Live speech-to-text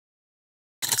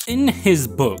In his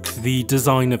book, The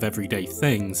Design of Everyday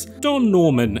Things, Don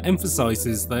Norman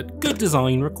emphasizes that good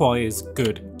design requires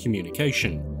good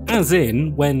communication. As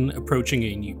in, when approaching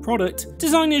a new product,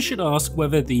 designers should ask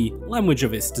whether the language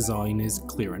of its design is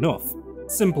clear enough.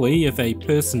 Simply, if a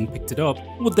person picked it up,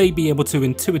 would they be able to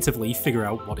intuitively figure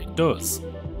out what it does?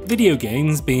 Video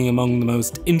games, being among the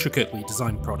most intricately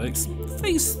designed products,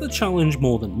 face the challenge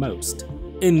more than most.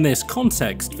 In this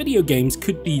context, video games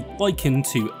could be likened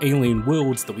to alien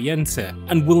worlds that we enter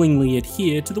and willingly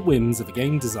adhere to the whims of a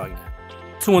game designer.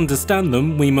 To understand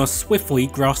them, we must swiftly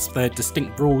grasp their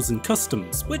distinct rules and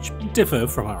customs, which differ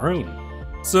from our own.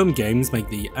 Some games make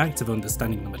the act of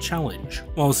understanding them a challenge,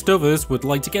 whilst others would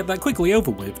like to get that quickly over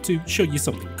with to show you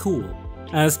something cool.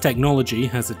 As technology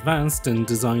has advanced and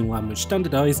design language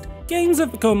standardized, games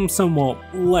have become somewhat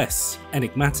less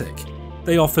enigmatic.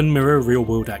 They often mirror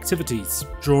real-world activities,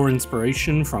 draw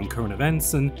inspiration from current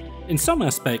events, and, in some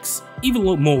aspects, even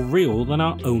look more real than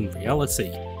our own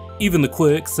reality. Even the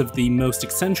quirks of the most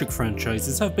eccentric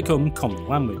franchises have become common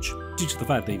language, due to the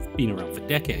fact they've been around for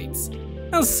decades.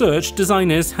 As such,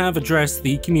 designers have addressed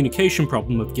the communication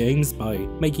problem of games by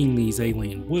making these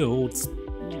alien worlds,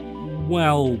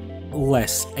 well,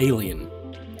 less alien.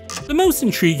 The most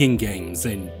intriguing games,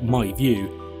 in my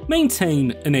view,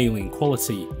 maintain an alien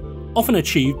quality, often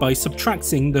achieved by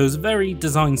subtracting those very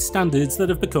design standards that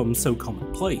have become so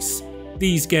commonplace.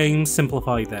 These games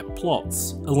simplify their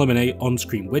plots, eliminate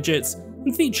on-screen widgets,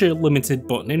 and feature limited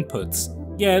button inputs.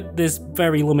 Yet, this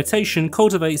very limitation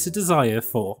cultivates a desire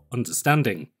for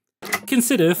understanding.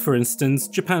 Consider, for instance,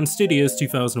 Japan Studios'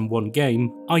 2001 game,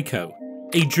 Ico,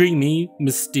 a dreamy,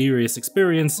 mysterious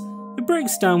experience that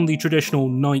breaks down the traditional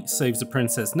knight saves a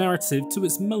princess narrative to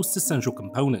its most essential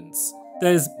components.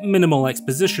 There's minimal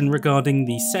exposition regarding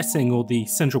the setting or the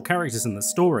central characters in the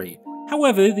story.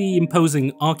 However, the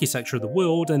imposing architecture of the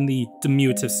world and the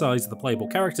diminutive size of the playable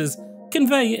characters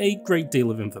convey a great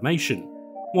deal of information.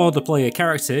 While the player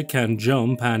character can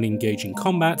jump and engage in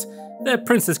combat, their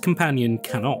princess companion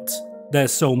cannot. Their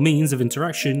sole means of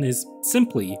interaction is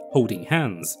simply holding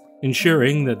hands,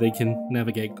 ensuring that they can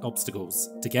navigate obstacles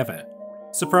together.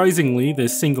 Surprisingly,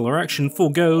 this singular action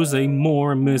forgoes a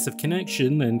more immersive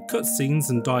connection than cutscenes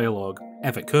and dialogue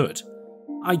ever could.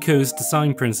 Ico's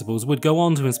design principles would go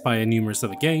on to inspire numerous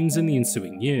other games in the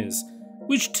ensuing years,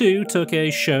 which too took a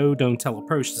show-don't-tell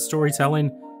approach to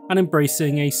storytelling and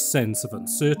embracing a sense of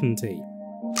uncertainty.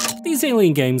 These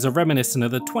alien games are reminiscent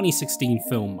of the 2016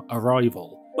 film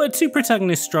Arrival, where two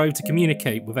protagonists strive to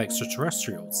communicate with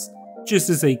extraterrestrials.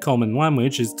 Just as a common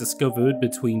language is discovered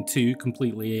between two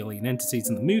completely alien entities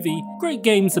in the movie, great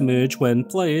games emerge when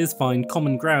players find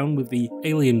common ground with the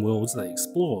alien worlds they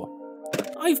explore.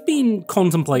 I've been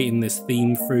contemplating this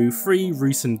theme through 3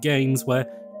 recent games where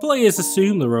players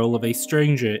assume the role of a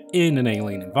stranger in an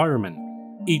alien environment.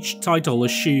 Each title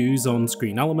eschews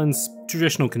on-screen elements,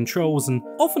 traditional controls, and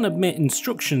often omit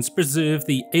instructions to preserve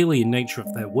the alien nature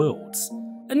of their worlds.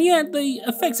 And yet they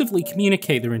effectively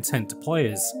communicate their intent to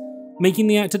players, making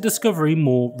the act of discovery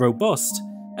more robust,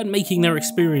 and making their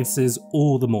experiences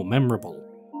all the more memorable.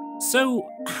 So,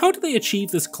 how do they achieve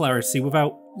this clarity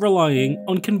without relying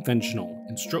on conventional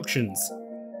instructions?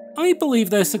 I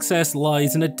believe their success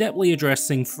lies in adeptly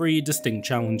addressing 3 distinct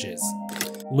challenges: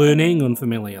 learning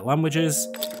unfamiliar languages,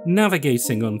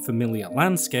 navigating unfamiliar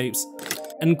landscapes,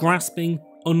 and grasping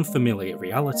unfamiliar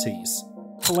realities.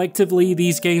 Collectively,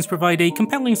 these games provide a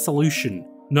compelling solution,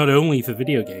 not only for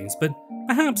video games, but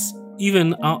perhaps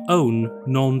even our own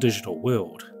non-digital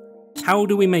world. How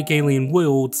do we make alien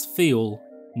worlds feel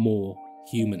more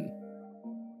human?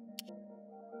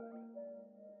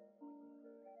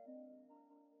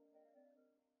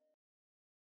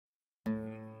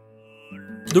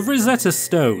 The Rosetta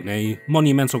Stone, a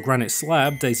monumental granite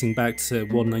slab dating back to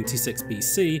 196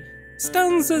 BC,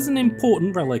 stands as an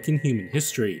important relic in human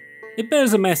history. It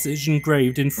bears a message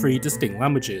engraved in 3 distinct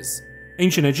languages: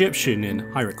 Ancient Egyptian in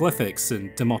hieroglyphics and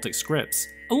demotic scripts,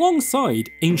 alongside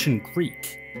Ancient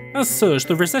Greek. As such,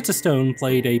 the Rosetta Stone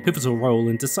played a pivotal role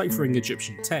in deciphering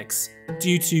Egyptian texts,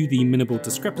 due to the minimal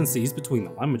discrepancies between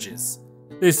the languages.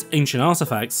 This ancient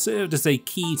artifact served as a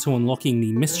key to unlocking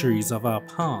the mysteries of our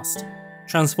past,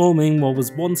 transforming what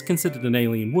was once considered an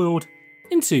alien world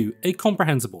into a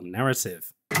comprehensible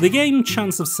narrative. The game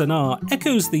Chants of Sennaar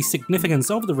echoes the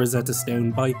significance of the Rosetta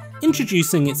Stone by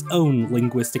introducing its own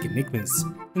linguistic enigmas.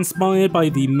 Inspired by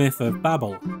the myth of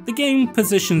Babel, the game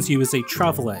positions you as a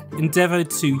traveller, endeavoured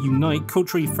to unite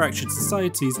culturally fractured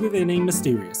societies within a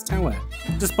mysterious tower.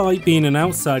 Despite being an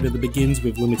outsider that begins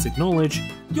with limited knowledge,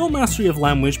 your mastery of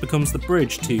language becomes the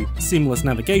bridge to seamless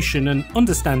navigation and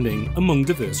understanding among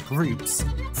diverse groups.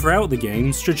 Throughout the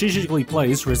game, strategically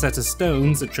placed Rosetta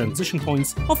Stones at transition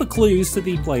points offer clues to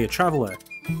the player traveller,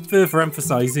 further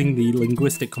emphasising the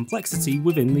linguistic complexity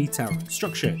within the tower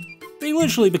structure. They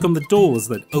literally become the doors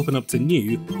that open up to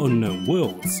new, unknown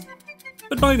worlds.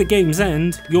 But by the game's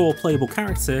end, your playable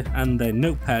character and their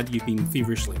notepad you've been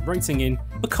feverishly writing in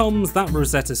becomes that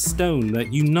Rosetta Stone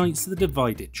that unites the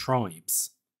divided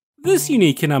tribes. This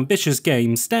unique and ambitious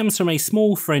game stems from a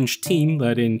small French team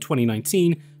that in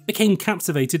 2019 became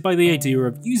captivated by the idea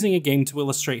of using a game to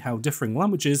illustrate how differing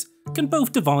languages can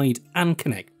both divide and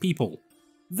connect people.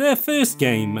 Their first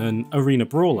game, an arena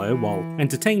brawler, while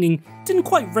entertaining, didn't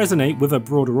quite resonate with a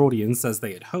broader audience as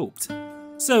they had hoped.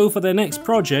 So for their next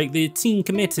project, the team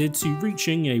committed to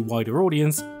reaching a wider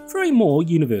audience through a more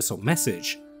universal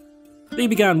message. They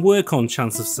began work on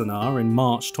Chants of Sennaar in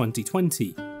March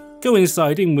 2020,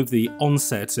 coinciding with the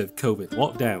onset of COVID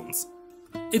lockdowns.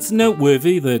 It's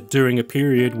noteworthy that during a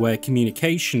period where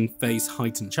communication faced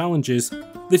heightened challenges,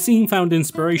 the team found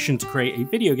inspiration to create a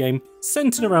video game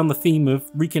centered around the theme of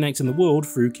reconnecting the world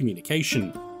through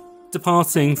communication.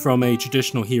 Departing from a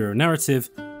traditional hero narrative,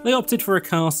 they opted for a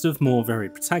cast of more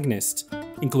varied protagonists,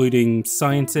 including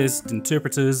scientists,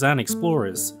 interpreters, and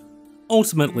explorers.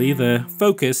 Ultimately, their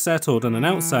focus settled on an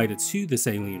outsider to this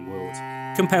alien world,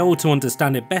 compelled to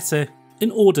understand it better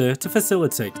in order to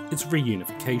facilitate its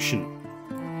reunification.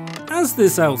 As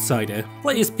this outsider,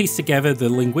 players piece together the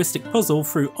linguistic puzzle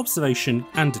through observation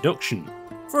and deduction.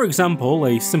 For example,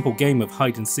 a simple game of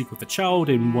hide and seek with a child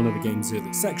in one of the game's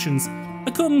early sections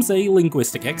becomes a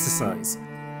linguistic exercise,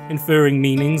 inferring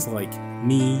meanings like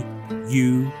me,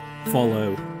 you,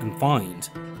 follow, and find.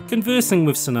 Conversing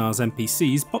with Sennaar's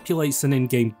NPCs populates an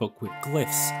in-game book with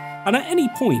glyphs, and at any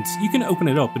point you can open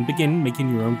it up and begin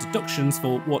making your own deductions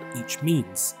for what each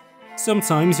means.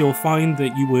 Sometimes you'll find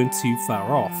that you weren't too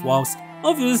far off, whilst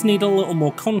others need a little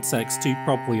more context to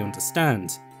properly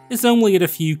understand. It's only at a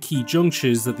few key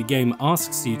junctures that the game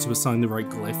asks you to assign the right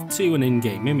glyph to an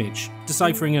in-game image,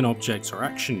 deciphering an object or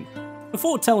action,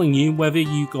 before telling you whether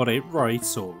you got it right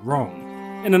or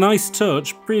wrong. In a nice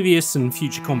touch, previous and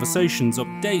future conversations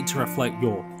update to reflect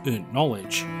your earned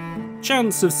knowledge.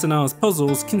 Chants of Sennaar's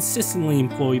puzzles consistently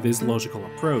employ this logical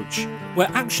approach,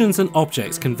 where actions and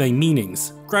objects convey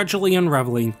meanings, gradually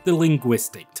unravelling the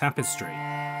linguistic tapestry.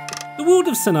 The world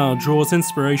of Sennaar draws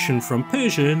inspiration from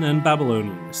Persian and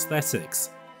Babylonian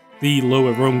aesthetics. The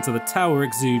lower rungs of the tower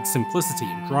exude simplicity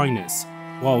and dryness,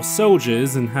 while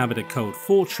soldiers inhabit a cold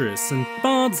fortress and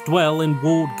bards dwell in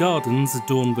walled gardens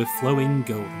adorned with flowing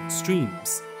golden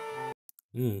streams.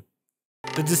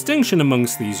 The distinction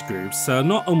amongst these groups are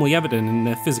not only evident in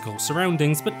their physical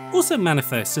surroundings, but also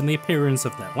manifest in the appearance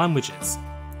of their languages.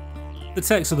 The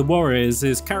text of the warriors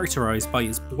is characterised by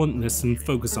its bluntness and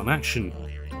focus on action,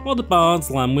 while the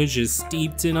bard's language is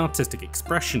steeped in artistic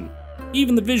expression.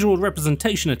 Even the visual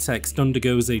representation of text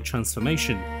undergoes a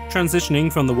transformation,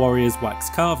 transitioning from the warrior's wax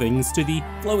carvings to the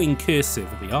flowing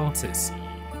cursive of the artist.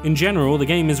 In general, the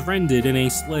game is rendered in a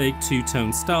slick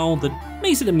two-tone style that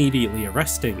makes it immediately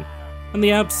arresting, and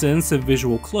the absence of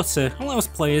visual clutter allows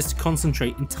players to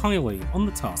concentrate entirely on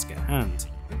the task at hand.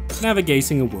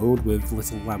 Navigating a world with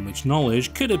little language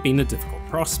knowledge could have been a difficult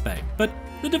prospect, but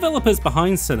the developers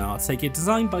behind Sennaar take a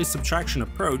design by subtraction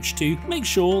approach to make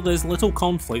sure there's little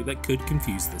conflict that could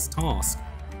confuse this task.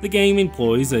 The game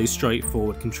employs a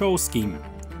straightforward control scheme.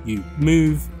 You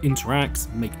move, interact,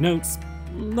 make notes,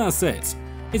 that's it.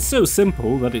 It's so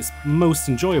simple that it's most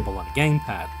enjoyable on a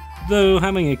gamepad, though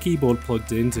having a keyboard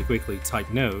plugged in to quickly type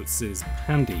notes is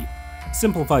handy.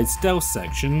 Simplified stealth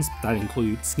sections, that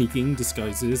include sneaking,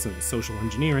 disguises, and social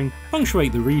engineering,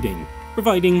 punctuate the reading,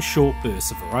 providing short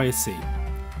bursts of variety.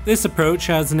 This approach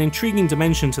has an intriguing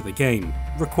dimension to the game,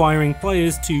 requiring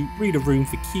players to read a room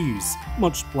for cues,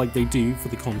 much like they do for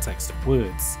the context of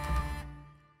words.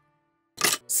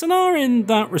 Sennaar in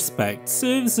that respect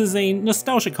serves as a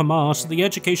nostalgic homage to the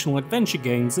educational adventure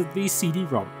games of the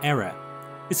CD-ROM era.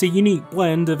 It's a unique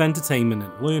blend of entertainment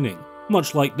and learning,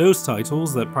 much like those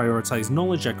titles that prioritise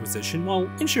knowledge acquisition while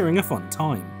ensuring a fun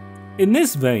time. In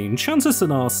this vein, Chants of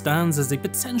Sennaar stands as a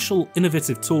potential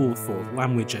innovative tool for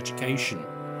language education.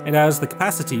 It has the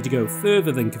capacity to go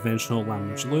further than conventional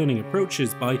language learning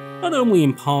approaches by not only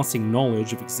imparting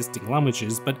knowledge of existing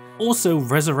languages, but also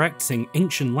resurrecting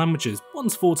ancient languages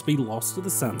once thought to be lost to the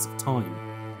sands of time.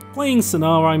 Playing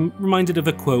Sennaar, I'm reminded of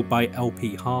a quote by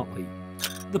L.P. Hartley.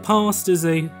 "The past is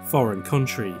a foreign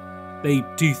country. They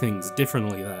do things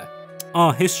differently there.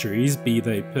 Our histories, be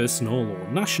they personal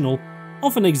or national,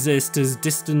 often exist as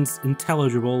distant,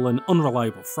 intelligible and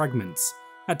unreliable fragments,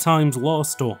 at times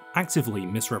lost or actively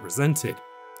misrepresented.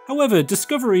 However,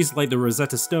 discoveries like the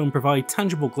Rosetta Stone provide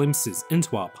tangible glimpses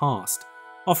into our past,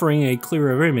 offering a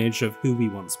clearer image of who we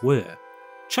once were.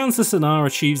 Chants of Sennaar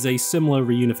achieves a similar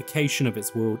reunification of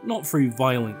its world not through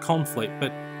violent conflict,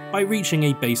 but by reaching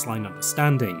a baseline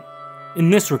understanding. In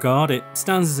this regard, it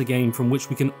stands as a game from which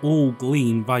we can all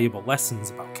glean valuable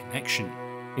lessons about connection.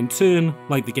 In turn,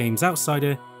 like the game's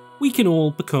outsider, we can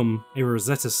all become a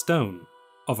Rosetta Stone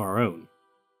of our own."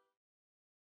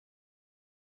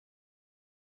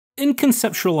 In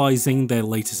conceptualizing their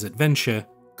latest adventure,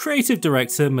 creative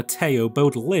director Matteo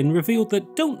Bodolin revealed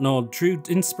that Dontnod drew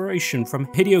inspiration from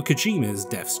Hideo Kojima's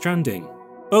Death Stranding.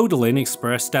 Bodolin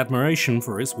expressed admiration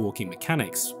for its walking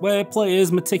mechanics, where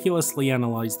players meticulously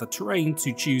analyze the terrain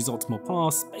to choose optimal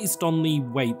paths based on the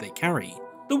weight they carry.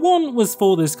 The want was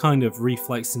for this kind of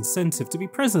reflex incentive to be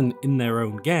present in their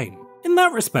own game. In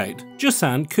that respect,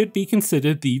 Jusant could be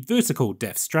considered the vertical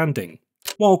Death Stranding.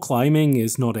 While climbing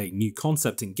is not a new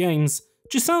concept in games,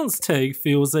 Jusant's take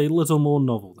feels a little more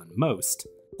novel than most.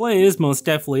 Players must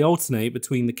deftly alternate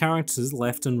between the character's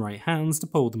left and right hands to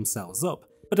pull themselves up,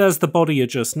 but as the body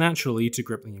adjusts naturally to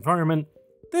grip the environment,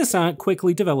 this act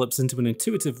quickly develops into an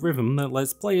intuitive rhythm that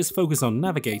lets players focus on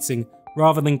navigating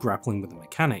rather than grappling with the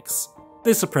mechanics.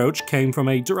 This approach came from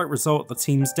a direct result of the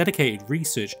team's dedicated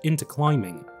research into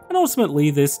climbing, and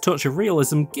ultimately this touch of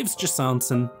realism gives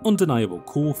Jusant an undeniable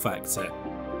cool factor.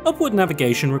 Upward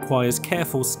navigation requires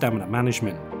careful stamina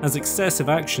management, as excessive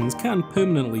actions can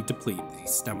permanently deplete the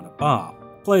stamina bar.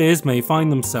 Players may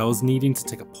find themselves needing to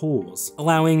take a pause,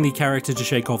 allowing the character to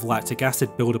shake off lactic acid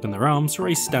buildup in their arms for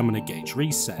a stamina gauge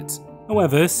reset.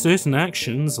 However, certain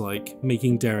actions, like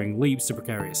making daring leaps to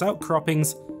precarious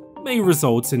outcroppings, may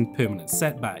result in permanent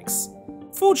setbacks.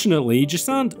 Fortunately,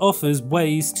 Jusant offers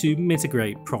ways to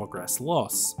mitigate progress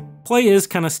loss. Players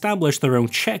can establish their own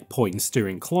checkpoints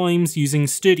during climbs using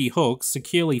sturdy hooks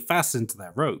securely fastened to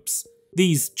their ropes.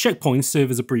 These checkpoints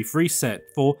serve as a brief reset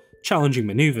for challenging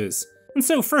maneuvers, and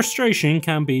so frustration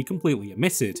can be completely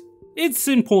omitted. It's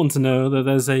important to know that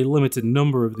there's a limited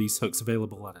number of these hooks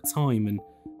available at a time, and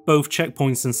both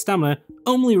checkpoints and stamina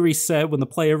only reset when the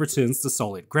player returns to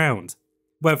solid ground,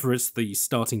 whether it's the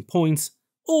starting point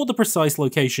or the precise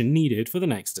location needed for the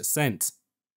next ascent.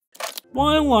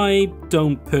 While I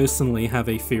don't personally have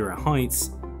a fear of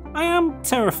heights, I am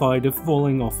terrified of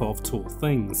falling off of tall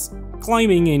things.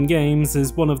 Climbing in games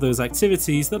is one of those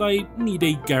activities that I need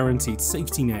a guaranteed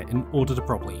safety net in order to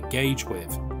properly engage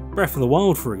with. Breath of the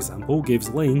Wild, for example, gives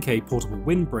Link a portable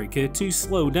windbreaker to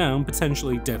slow down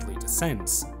potentially deadly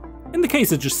descents. In the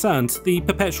case of Jusant, the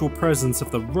perpetual presence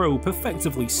of the rope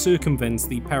effectively circumvents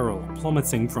the peril of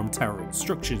plummeting from towering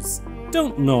structures.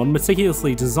 Dontnod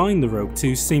meticulously designed the rope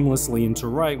to seamlessly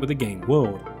interact with the game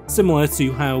world, similar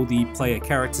to how the player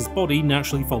character's body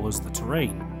naturally follows the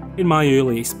terrain. In my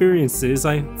early experiences,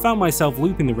 I found myself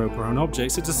looping the rope around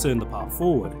objects to discern the path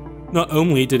forward. Not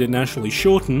only did it naturally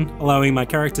shorten, allowing my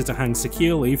character to hang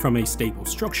securely from a stable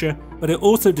structure, but it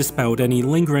also dispelled any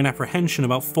lingering apprehension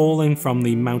about falling from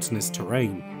the mountainous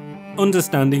terrain.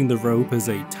 Understanding the rope as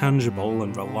a tangible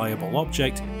and reliable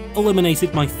object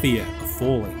eliminated my fear of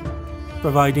falling,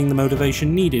 providing the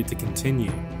motivation needed to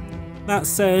continue. That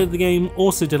said, the game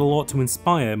also did a lot to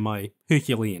inspire my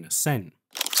Herculean ascent.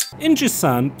 In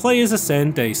Jusant, players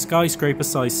ascend a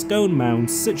skyscraper-sized stone mound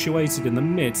situated in the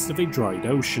midst of a dried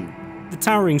ocean. The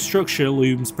towering structure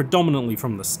looms predominantly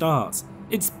from the start,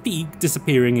 its peak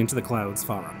disappearing into the clouds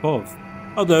far above.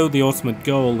 Although the ultimate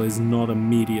goal is not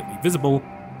immediately visible,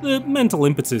 the mental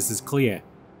impetus is clear: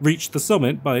 reach the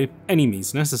summit by any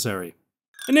means necessary.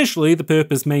 Initially, the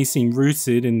purpose may seem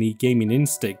rooted in the gaming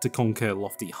instinct to conquer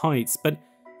lofty heights, but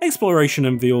exploration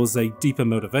unveils a deeper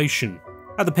motivation.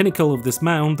 At the pinnacle of this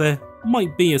mound, there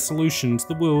might be a solution to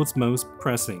the world's most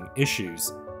pressing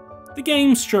issues. The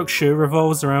game's structure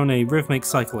revolves around a rhythmic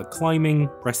cycle of climbing,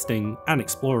 resting, and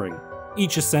exploring.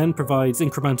 Each ascent provides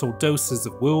incremental doses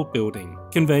of world building,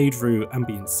 conveyed through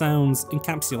ambient sounds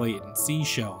encapsulated in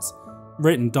seashells,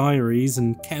 written diaries,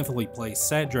 and carefully placed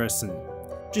set dressing.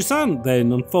 Jusant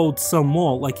then unfolds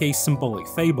somewhat like a symbolic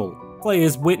fable.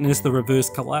 Players witness the reverse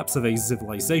collapse of a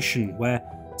civilization where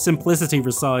simplicity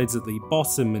resides at the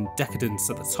bottom and decadence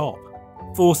at the top.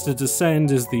 Forced to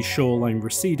descend as the shoreline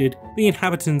receded, the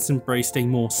inhabitants embraced a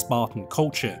more Spartan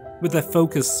culture, with their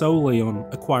focus solely on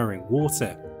acquiring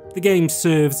water. The game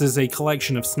serves as a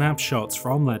collection of snapshots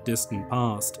from that distant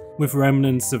past, with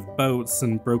remnants of boats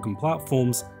and broken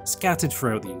platforms scattered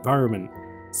throughout the environment,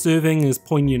 serving as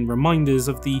poignant reminders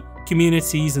of the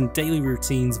communities and daily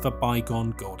routines of a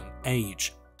bygone golden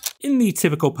age. In the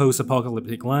typical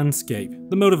post-apocalyptic landscape,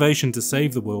 the motivation to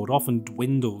save the world often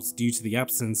dwindles due to the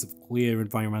absence of clear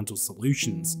environmental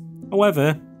solutions.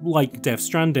 However, like Death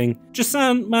Stranding,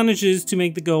 Jusant manages to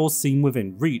make the goals seem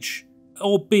within reach,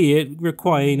 albeit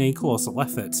requiring a colossal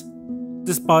effort.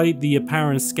 Despite the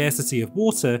apparent scarcity of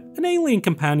water, an alien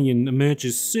companion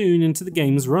emerges soon into the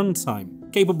game's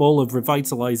runtime, capable of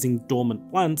revitalizing dormant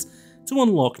plants to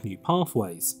unlock new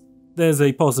pathways. There's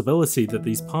a possibility that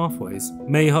these pathways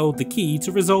may hold the key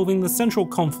to resolving the central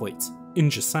conflict in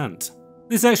Jusant.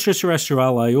 This extraterrestrial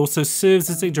ally also serves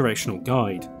as a directional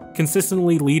guide,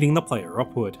 consistently leading the player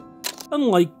upward.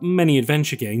 Unlike many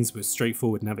adventure games with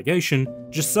straightforward navigation,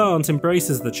 Jusant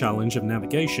embraces the challenge of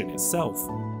navigation itself.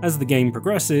 As the game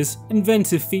progresses,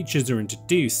 inventive features are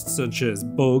introduced, such as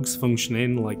bugs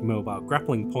functioning like mobile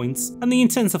grappling points, and the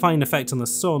intensifying effect on the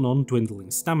sun on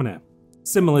dwindling stamina.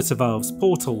 Similar to Valve's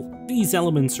Portal, these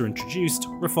elements are introduced,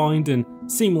 refined, and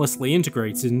seamlessly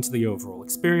integrated into the overall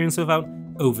experience without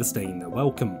overstaying their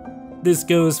welcome. This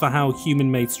goes for how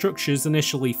human-made structures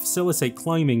initially facilitate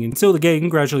climbing until the game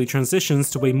gradually transitions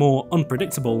to a more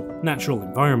unpredictable, natural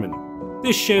environment.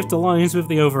 This shift aligns with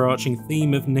the overarching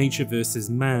theme of nature versus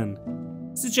man,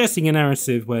 suggesting a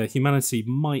narrative where humanity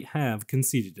might have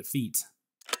conceded defeat.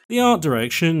 The art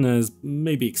direction, as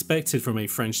may be expected from a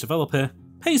French developer,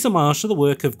 pays homage to the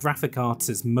work of graphic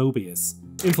artist Mobius,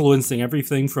 influencing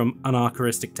everything from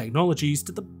anachronistic technologies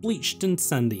to the bleached and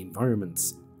sandy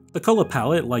environments. The colour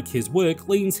palette, like his work,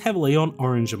 leans heavily on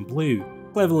orange and blue,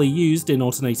 cleverly used in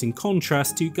alternating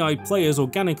contrast to guide players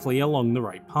organically along the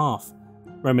right path,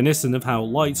 reminiscent of how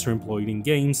lights are employed in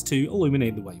games to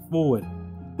illuminate the way forward.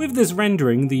 With this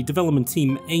rendering, the development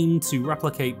team aimed to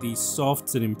replicate the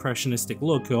soft and impressionistic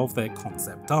look of their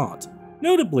concept art.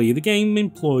 Notably, the game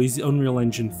employs Unreal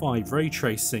Engine 5 ray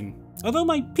tracing, although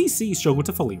my PC struggled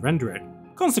to fully render it.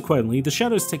 Consequently, the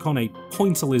shadows take on a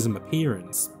pointillism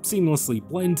appearance, seamlessly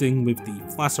blending with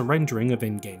the flatter rendering of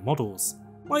in-game models.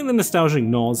 Like the nostalgic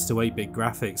nods to 8-bit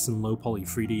graphics and low-poly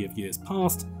 3D of years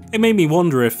past, it made me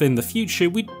wonder if in the future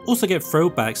we'd also get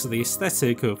throwbacks to the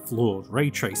aesthetic of flawed ray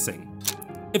tracing.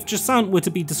 If Jusant were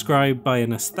to be described by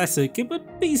an aesthetic, it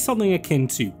would be something akin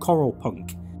to Coral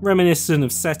Punk, reminiscent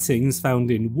of settings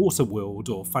found in Waterworld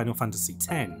or Final Fantasy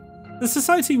X. The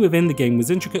society within the game was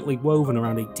intricately woven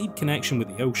around a deep connection with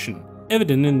the ocean,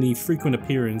 evident in the frequent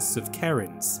appearance of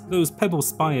cairns, those pebble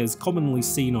spires commonly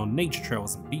seen on nature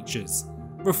trails and beaches.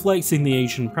 Reflecting the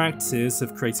ancient practice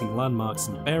of creating landmarks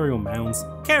and burial mounds,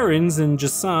 cairns in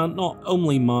Jusant not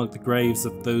only mark the graves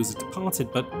of those who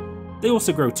departed, but they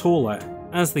also grow taller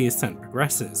as the ascent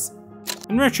progresses.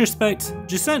 In retrospect,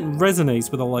 Jusant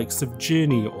resonates with the likes of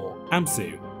Journey or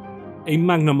Abzu, a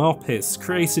magnum opus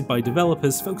created by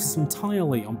developers focused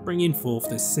entirely on bringing forth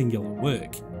this singular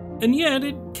work. And yet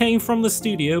it came from the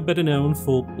studio better known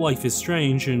for Life is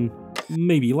Strange and,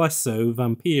 maybe less so,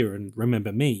 Vampire and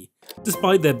Remember Me.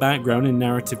 Despite their background in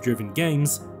narrative-driven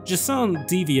games, Jusant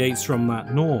deviates from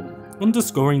that norm,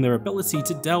 underscoring their ability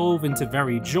to delve into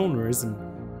varied genres and,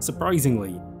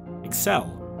 surprisingly,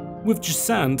 excel. With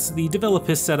Jusant, the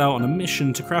developers set out on a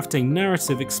mission to craft a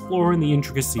narrative exploring the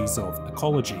intricacies of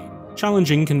ecology.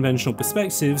 Challenging conventional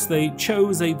perspectives, they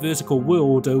chose a vertical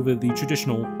world over the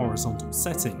traditional horizontal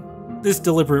setting. This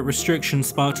deliberate restriction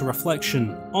sparked a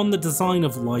reflection on the design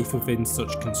of life within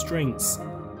such constraints,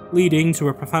 leading to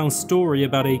a profound story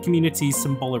about a community's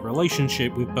symbolic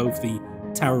relationship with both the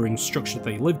towering structure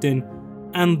they lived in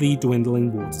and the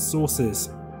dwindling water sources.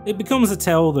 It becomes a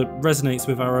tale that resonates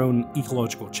with our own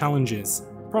ecological challenges,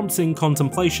 prompting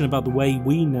contemplation about the way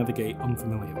we navigate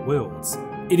unfamiliar worlds.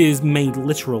 It is made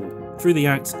literal through the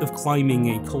act of climbing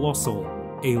a colossal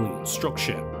alien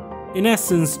structure. In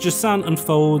essence, Jusant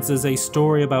unfolds as a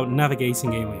story about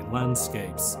navigating alien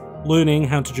landscapes. Learning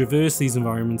how to traverse these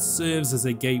environments serves as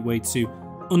a gateway to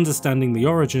understanding the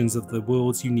origins of the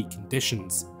world's unique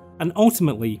conditions, and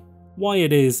ultimately, why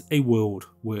it is a world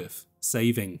worth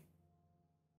saving.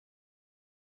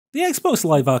 The Xbox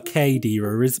Live Arcade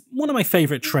era is one of my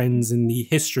favourite trends in the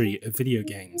history of video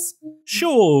games.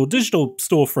 Sure, digital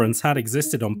storefronts had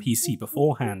existed on PC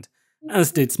beforehand,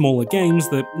 as did smaller games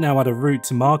that now had a route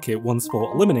to market once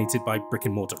thought eliminated by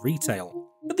brick-and-mortar retail.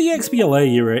 But the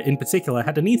XBLA era in particular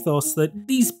had an ethos that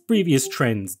these previous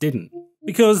trends didn't.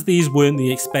 Because these weren't the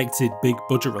expected big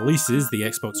budget releases the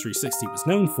Xbox 360 was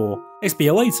known for,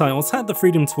 XBLA titles had the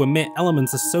freedom to omit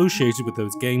elements associated with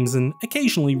those games and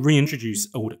occasionally reintroduce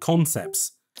older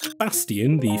concepts.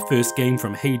 Bastion, the first game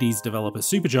from Hades developer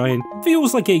Supergiant,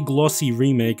 feels like a glossy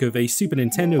remake of a Super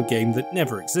Nintendo game that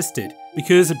never existed,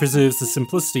 because it preserves the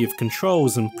simplicity of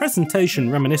controls and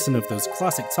presentation reminiscent of those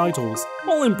classic titles,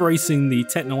 while embracing the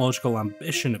technological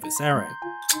ambition of its era.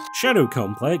 Shadow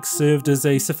Complex served as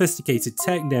a sophisticated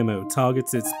tech demo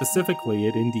targeted specifically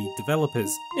at indie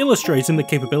developers, illustrating the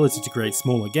capability to create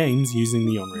smaller games using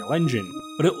the Unreal Engine,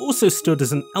 but it also stood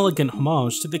as an elegant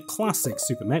homage to the classic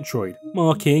Super Metroid,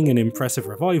 marking an impressive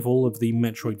revival of the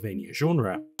Metroidvania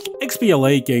genre.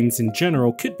 XBLA games in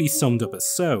general could be summed up as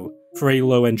so. For a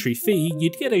low entry fee,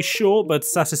 you'd get a short but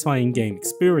satisfying game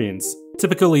experience.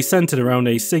 Typically centered around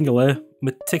a singular,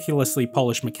 meticulously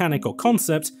polished mechanic or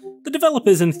concept, the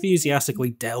developers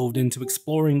enthusiastically delved into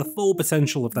exploring the full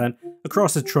potential of that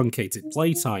across a truncated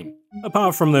playtime.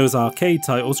 Apart from those arcade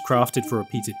titles crafted for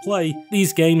repeated play,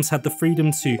 these games had the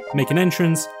freedom to make an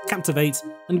entrance, captivate,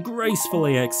 and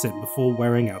gracefully exit before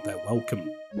wearing out their welcome.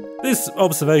 This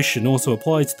observation also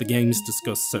applies to the games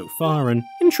discussed so far, and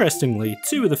interestingly,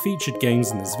 2 of the featured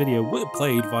games in this video were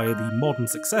played via the modern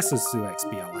successors to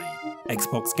XBLA,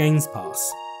 Xbox Games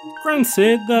Pass.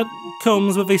 Granted, that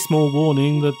comes with a small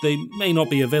warning that they may not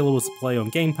be available to play on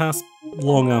Game Pass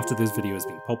long after this video has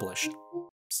been published.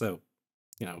 So,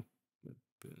 yeah.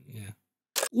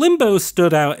 Limbo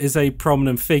stood out as a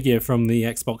prominent figure from the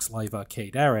Xbox Live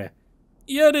Arcade era,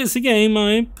 yet it's a game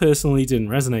I personally didn't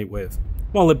resonate with.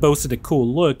 While it boasted a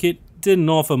cool look, it didn't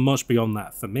offer much beyond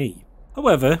that for me.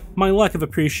 However, my lack of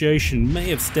appreciation may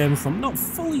have stemmed from not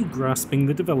fully grasping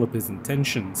the developer's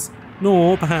intentions,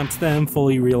 nor perhaps them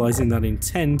fully realizing that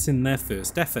intent in their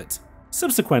first effort.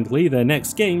 Subsequently, their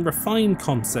next game refined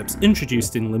concepts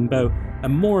introduced in Limbo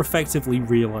and more effectively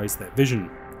realized their vision.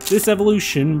 This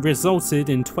evolution resulted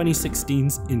in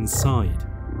 2016's Inside,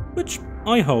 which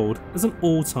I hold as an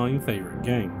all-time favourite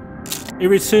game. It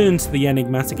returned to the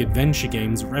enigmatic adventure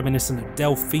games reminiscent of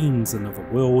Delphine's Another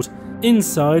World.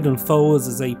 Inside unfolds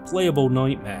as a playable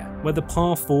nightmare, where the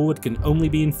path forward can only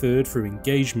be inferred through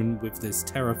engagement with this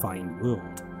terrifying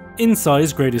world.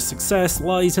 Inside's greatest success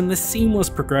lies in the seamless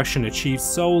progression achieved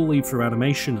solely through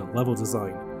animation and level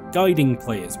design, guiding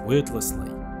players wordlessly.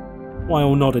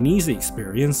 While not an easy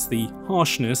experience, the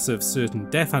harshness of certain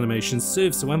death animations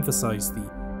serves to emphasize the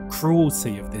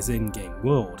cruelty of this in-game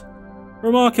world.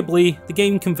 Remarkably, the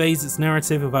game conveys its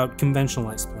narrative without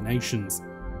conventional explanations,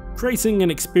 creating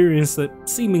an experience that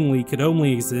seemingly could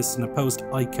only exist in a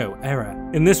post-ICO era.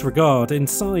 In this regard,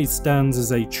 Inside stands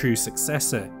as a true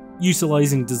successor,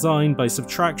 utilising design by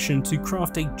subtraction to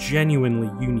craft a genuinely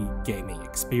unique gaming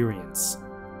experience.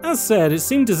 As said, it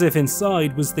seemed as if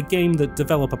Inside was the game that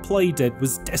developer Playdead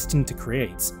was destined to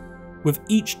create, with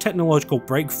each technological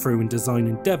breakthrough and design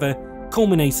endeavour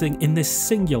culminating in this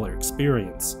singular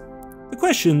experience. The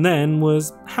question then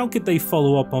was, how could they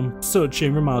follow up on such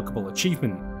a remarkable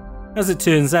achievement? As it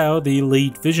turns out, the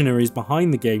lead visionaries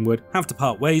behind the game would have to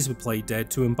part ways with Playdead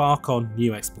to embark on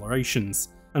new explorations,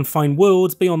 and find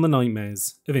worlds beyond the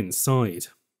nightmares of Inside.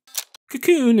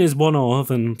 Cocoon is one of,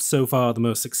 and so far the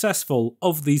most successful,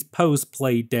 of these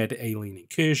post-Playdead alien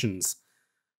incursions.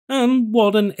 And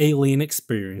what an alien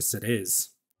experience it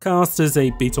is. Cast as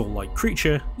a beetle-like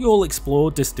creature, you'll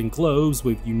explore distant globes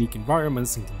with unique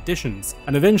environments and conditions,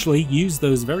 and eventually use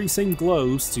those very same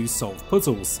globes to solve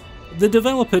puzzles. The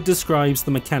developer describes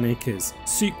the mechanic as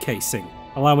suitcasing,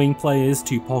 allowing players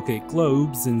to pocket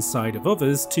globes inside of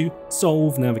others to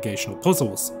solve navigational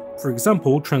puzzles. For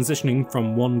example, transitioning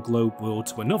from one globe world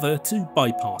to another to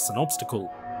bypass an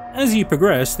obstacle. As you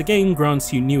progress, the game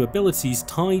grants you new abilities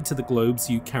tied to the globes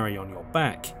you carry on your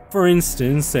back. For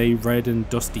instance, a red and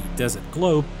dusty desert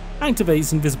globe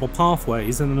activates invisible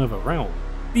pathways in another realm.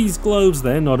 These globes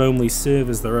then not only serve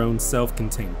as their own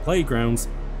self-contained playgrounds,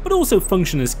 but also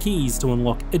function as keys to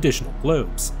unlock additional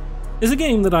globes. It's a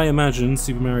game that I imagine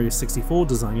Super Mario 64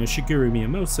 designer Shigeru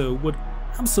Miyamoto would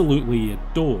absolutely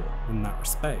adore in that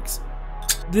respect.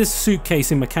 This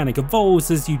suitcasing mechanic evolves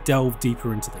as you delve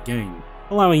deeper into the game,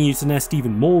 allowing you to nest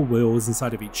even more worlds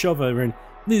inside of each other and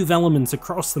move elements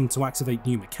across them to activate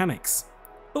new mechanics.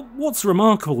 But what's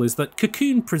remarkable is that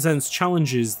Cocoon presents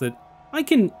challenges that I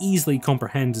can easily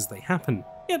comprehend as they happen,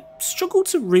 yet struggle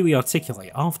to really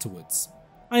articulate afterwards.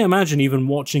 I imagine even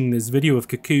watching this video of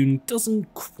Cocoon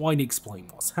doesn't quite explain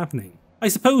what's happening. I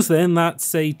suppose then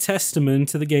that's a testament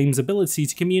to the game's ability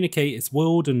to communicate its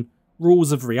world and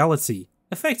rules of reality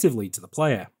effectively to the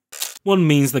player. One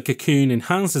means that Cocoon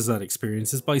enhances that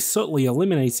experience is by subtly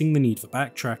eliminating the need for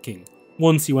backtracking,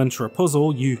 Once you enter a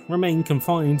puzzle, you remain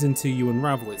confined until you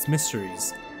unravel its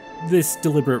mysteries. This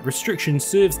deliberate restriction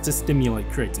serves to stimulate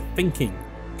creative thinking.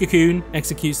 Cocoon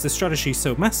executes the strategy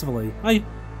so masterfully, I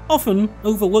often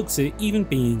overlooked it even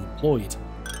being employed.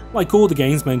 Like all the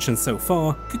games mentioned so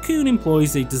far, Cocoon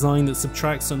employs a design that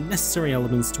subtracts unnecessary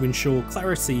elements to ensure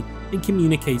clarity in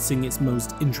communicating its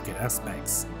most intricate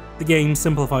aspects. The game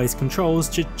simplifies controls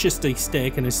to just a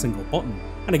stick and a single button,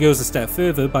 and it goes a step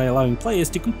further by allowing players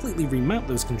to completely remap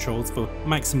those controls for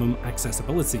maximum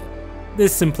accessibility.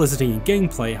 This simplicity in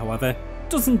gameplay, however,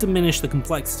 doesn't diminish the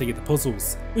complexity of the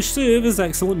puzzles, which serve as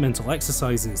excellent mental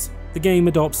exercises. The game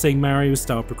adopts a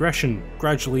Mario-style progression,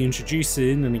 gradually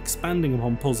introducing and expanding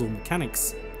upon puzzle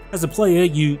mechanics. As a player,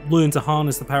 you learn to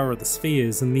harness the power of the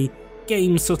spheres, and the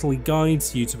game subtly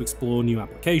guides you to explore new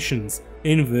applications,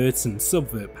 invert and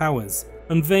subvert powers,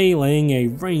 unveiling a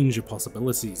range of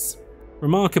possibilities.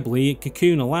 Remarkably,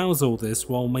 Cocoon allows all this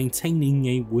while maintaining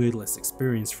a wordless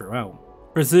experience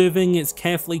throughout, preserving its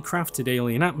carefully crafted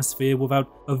alien atmosphere without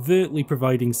overtly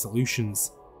providing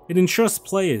solutions. It entrusts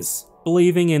players,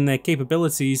 believing in their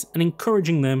capabilities and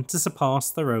encouraging them to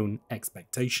surpass their own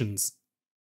expectations.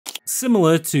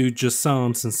 Similar to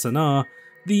Jusant and Sennaar,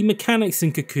 the mechanics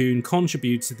in Cocoon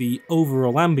contribute to the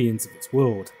overall ambience of its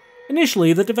world.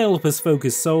 Initially, the developers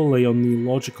focused solely on the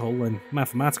logical and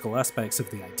mathematical aspects of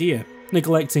the idea,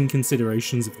 neglecting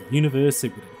considerations of the universe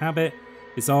it would inhabit,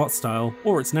 its art style,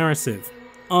 or its narrative.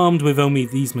 Armed with only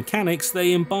these mechanics,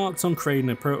 they embarked on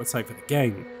creating a prototype for the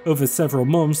game. Over several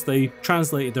months, they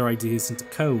translated their ideas into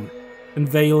code,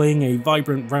 unveiling a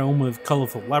vibrant realm of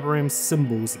colourful labyrinths,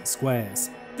 symbols, and squares.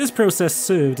 This process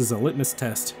served as a litmus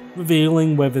test,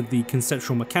 revealing whether the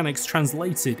conceptual mechanics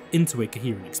translated into a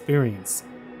coherent experience.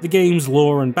 The game's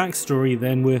lore and backstory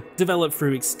then were developed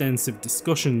through extensive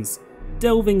discussions,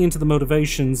 delving into the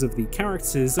motivations of the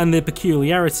characters and the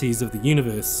peculiarities of the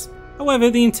universe. However,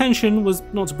 the intention was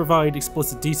not to provide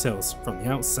explicit details from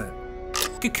the outset.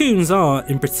 Cocoon's art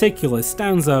in particular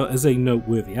stands out as a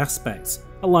noteworthy aspect,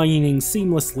 aligning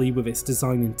seamlessly with its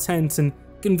design intent and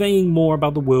conveying more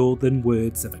about the world than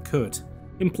words ever could.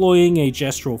 Employing a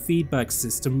gestural feedback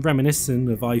system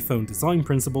reminiscent of iPhone design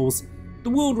principles, the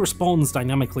world responds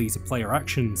dynamically to player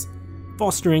actions,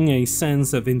 fostering a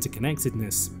sense of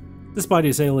interconnectedness. Despite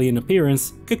its alien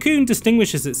appearance, Cocoon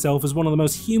distinguishes itself as one of the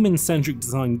most human-centric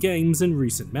design games in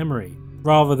recent memory.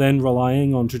 Rather than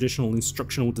relying on traditional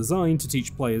instructional design to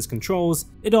teach players controls,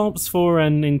 it opts for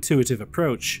an intuitive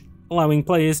approach, allowing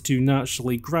players to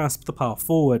naturally grasp the path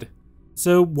forward.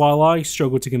 So while I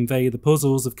struggle to convey the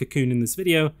puzzles of Cocoon in this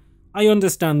video, I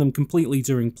understand them completely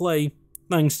during play,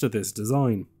 thanks to this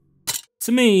design.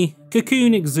 To me,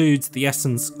 Cocoon exudes the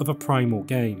essence of a primal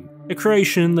game, a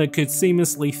creation that could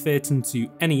seamlessly fit into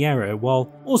any era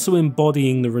while also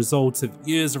embodying the result of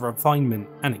years of refinement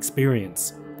and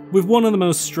experience. With one of the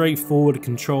most straightforward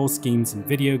control schemes in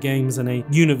video games and a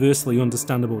universally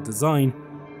understandable design,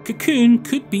 Cocoon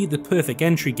could be the perfect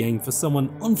entry game for someone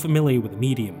unfamiliar with the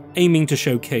medium, aiming to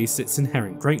showcase its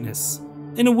inherent greatness.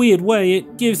 In a weird way,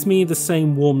 it gives me the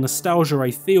same warm nostalgia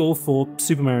I feel for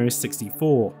Super Mario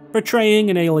 64, portraying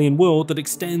an alien world that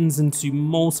extends into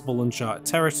multiple uncharted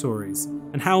territories,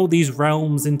 and how these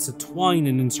realms intertwine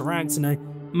and interact in a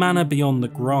manner beyond the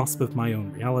grasp of my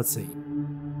own reality.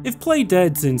 If Play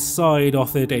Dead's Inside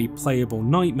offered a playable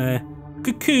nightmare,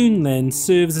 Cocoon then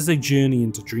serves as a journey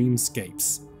into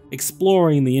dreamscapes,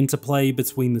 exploring the interplay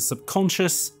between the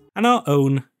subconscious and our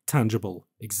own tangible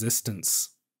existence.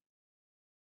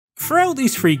 Throughout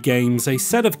these three games, a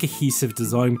set of cohesive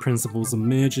design principles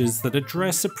emerges that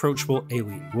address approachable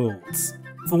alien worlds.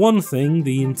 For one thing,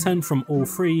 the intent from all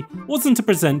three wasn't to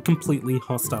present completely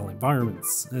hostile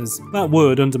environments, as that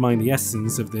would undermine the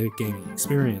essence of the gaming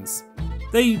experience.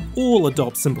 They all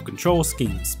adopt simple control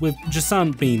schemes, with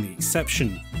Jusant being the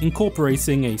exception,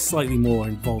 incorporating a slightly more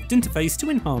involved interface to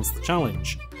enhance the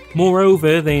challenge.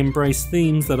 Moreover, they embrace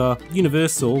themes that are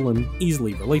universal and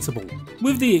easily relatable.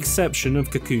 With the exception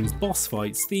of Cocoon's boss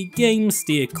fights, the games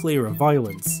steer clear of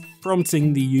violence,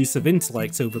 prompting the use of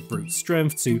intellect over brute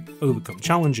strength to overcome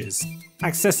challenges.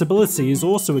 Accessibility is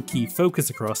also a key focus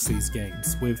across these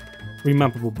games, with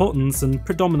remappable buttons and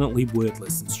predominantly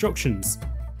wordless instructions.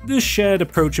 This shared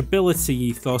approachability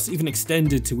ethos even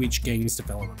extended to each game's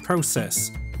development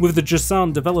process, with the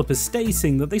Jusant developers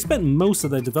stating that they spent most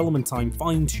of their development time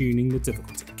fine-tuning the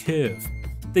difficulty curve.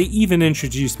 They even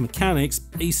introduced mechanics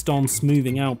based on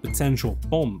smoothing out potential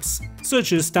bumps,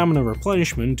 such as stamina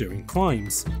replenishment during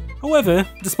climbs. However,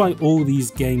 despite all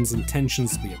these games'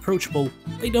 intentions to be approachable,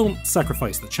 they don't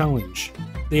sacrifice the challenge.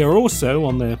 They are also,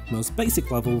 on their most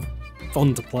basic level,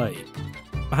 fun to play.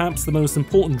 Perhaps the most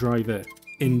important driver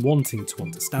in wanting to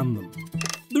understand them.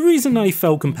 The reason I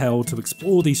felt compelled to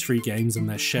explore these 3 games and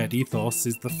their shared ethos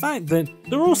is the fact that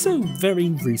they're also very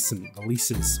recent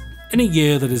releases. In a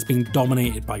year that has been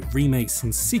dominated by remakes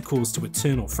and sequels to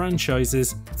eternal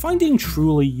franchises, finding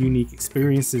truly unique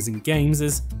experiences in games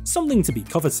is something to be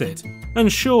coveted. And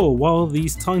sure, while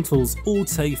these titles all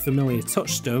take familiar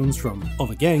touchstones from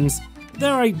other games,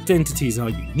 their identities are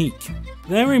unique.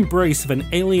 Their embrace of an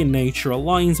alien nature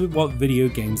aligns with what video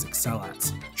games excel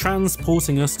at,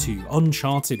 transporting us to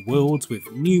uncharted worlds with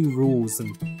new rules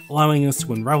and allowing us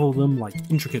to unravel them like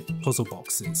intricate puzzle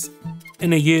boxes.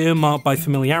 In a year marked by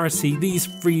familiarity, these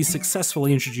 3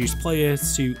 successfully introduced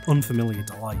players to unfamiliar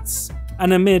delights.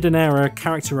 And amid an era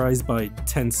characterized by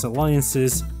tense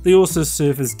alliances, they also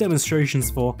serve as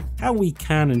demonstrations for how we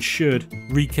can and should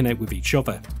reconnect with each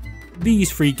other.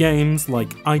 These 3 games, like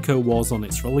Ico was on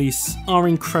its release, are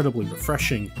incredibly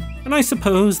refreshing, and I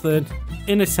suppose that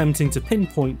in attempting to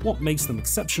pinpoint what makes them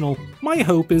exceptional, my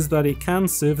hope is that it can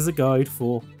serve as a guide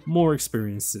for more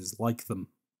experiences like them.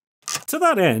 To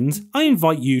that end, I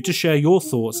invite you to share your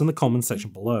thoughts in the comment section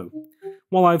below.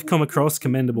 While I've come across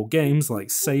commendable games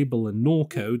like Sable and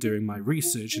Norco during my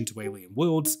research into alien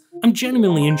worlds, I'm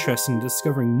genuinely interested in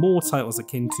discovering more titles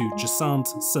akin to Jusant,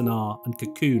 Sennaar, and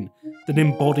Cocoon that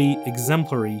embody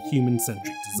exemplary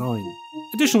human-centric design.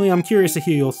 Additionally, I'm curious to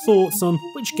hear your thoughts on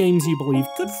which games you believe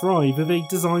could thrive with a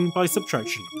design by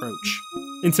subtraction approach.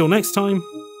 Until next time,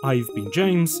 I've been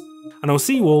James, and I'll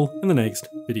see you all in the next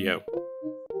video.